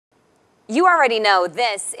You already know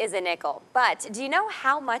this is a nickel, but do you know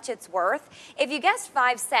how much it's worth? If you guessed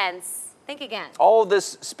 5 cents, think again. All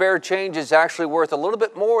this spare change is actually worth a little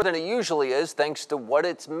bit more than it usually is, thanks to what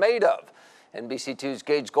it's made of. NBC2's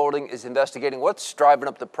Gage Goulding is investigating what's driving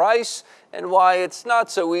up the price and why it's not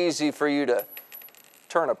so easy for you to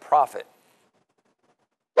turn a profit.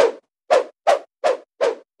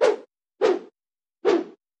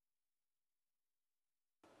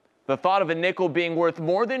 The thought of a nickel being worth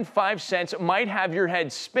more than 5 cents might have your head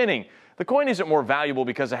spinning. The coin isn't more valuable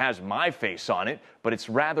because it has my face on it, but it's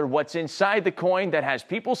rather what's inside the coin that has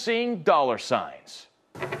people seeing dollar signs.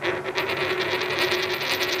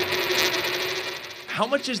 How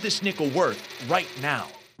much is this nickel worth right now?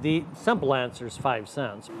 The simple answer is 5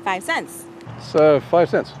 cents. 5 cents. So 5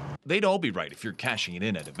 cents. They'd all be right if you're cashing it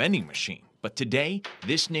in at a vending machine. But today,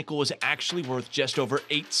 this nickel is actually worth just over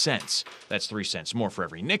 8 cents. That's 3 cents more for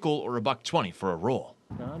every nickel or $1.20 for a roll.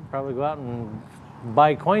 I'd probably go out and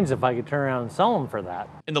buy coins if I could turn around and sell them for that.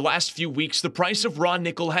 In the last few weeks, the price of raw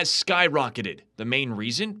nickel has skyrocketed. The main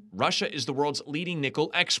reason? Russia is the world's leading nickel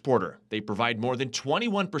exporter. They provide more than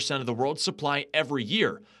 21% of the world's supply every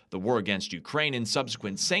year. The war against Ukraine and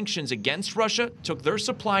subsequent sanctions against Russia took their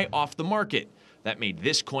supply off the market. That made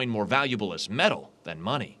this coin more valuable as metal than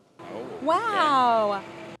money. Wow.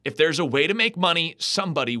 If there's a way to make money,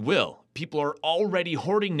 somebody will. People are already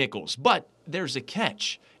hoarding nickels, but there's a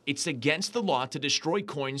catch. It's against the law to destroy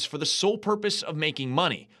coins for the sole purpose of making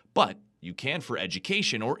money, but you can for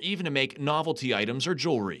education or even to make novelty items or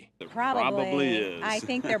jewelry. Probably is. I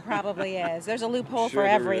think there probably is. There's a loophole Sure for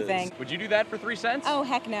there everything. is. Would you do that for 3 cents? Oh,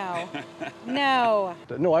 heck no. No.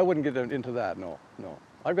 No, I wouldn't get into that, no.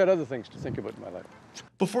 I've got other things to think about in my life.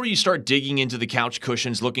 Before you start digging into the couch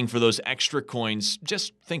cushions looking for those extra coins,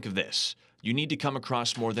 just think of this. You need to come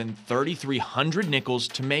across more than 3,300 nickels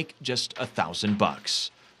to make just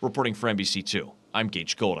 $1,000. Reporting for NBC2, I'm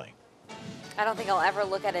Gage Goulding. I don't think I'll ever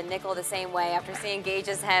look at a nickel the same way after seeing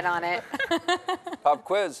Gage's head on it. Pop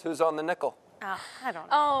quiz, who's on the nickel? Oh, I don't know.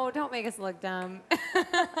 Oh, don't make us look dumb.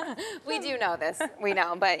 We do know this. We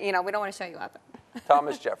know, but we don't want to show you up.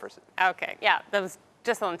 Thomas Jefferson. Okay, yeah, that was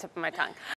just on the tip of my tongue.